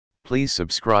Please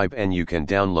subscribe and you can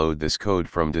download this code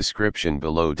from description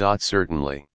below.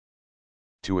 Certainly.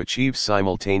 To achieve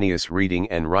simultaneous reading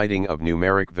and writing of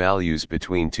numeric values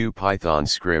between two Python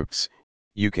scripts,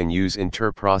 you can use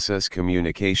interprocess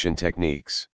communication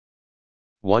techniques.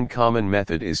 One common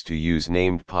method is to use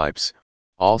named pipes,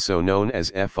 also known as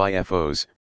FIFOs,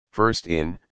 first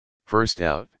in, first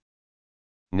out.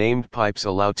 Named pipes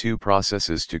allow two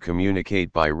processes to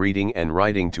communicate by reading and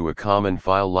writing to a common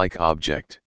file-like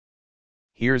object.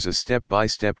 Here's a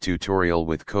step-by-step tutorial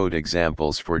with code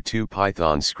examples for two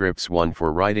Python scripts, one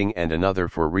for writing and another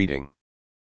for reading.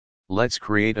 Let's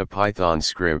create a Python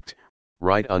script,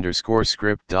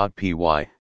 write_script.py,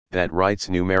 that writes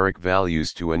numeric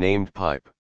values to a named pipe.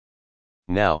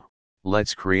 Now,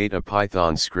 let's create a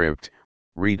Python script,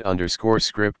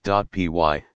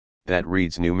 read_script.py, that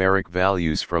reads numeric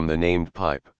values from the named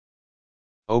pipe.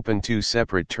 Open two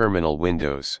separate terminal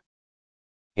windows.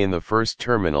 In the first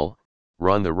terminal,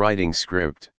 run the writing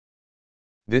script.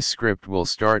 This script will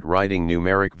start writing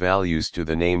numeric values to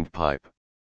the named pipe.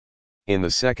 In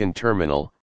the second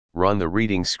terminal, run the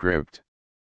reading script.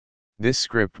 This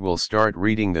script will start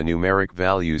reading the numeric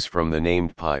values from the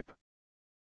named pipe.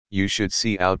 You should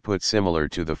see output similar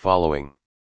to the following.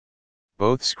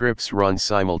 Both scripts run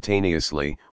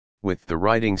simultaneously, with the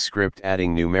writing script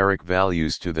adding numeric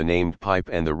values to the named pipe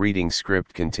and the reading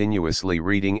script continuously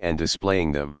reading and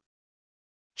displaying them.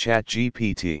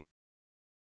 ChatGPT.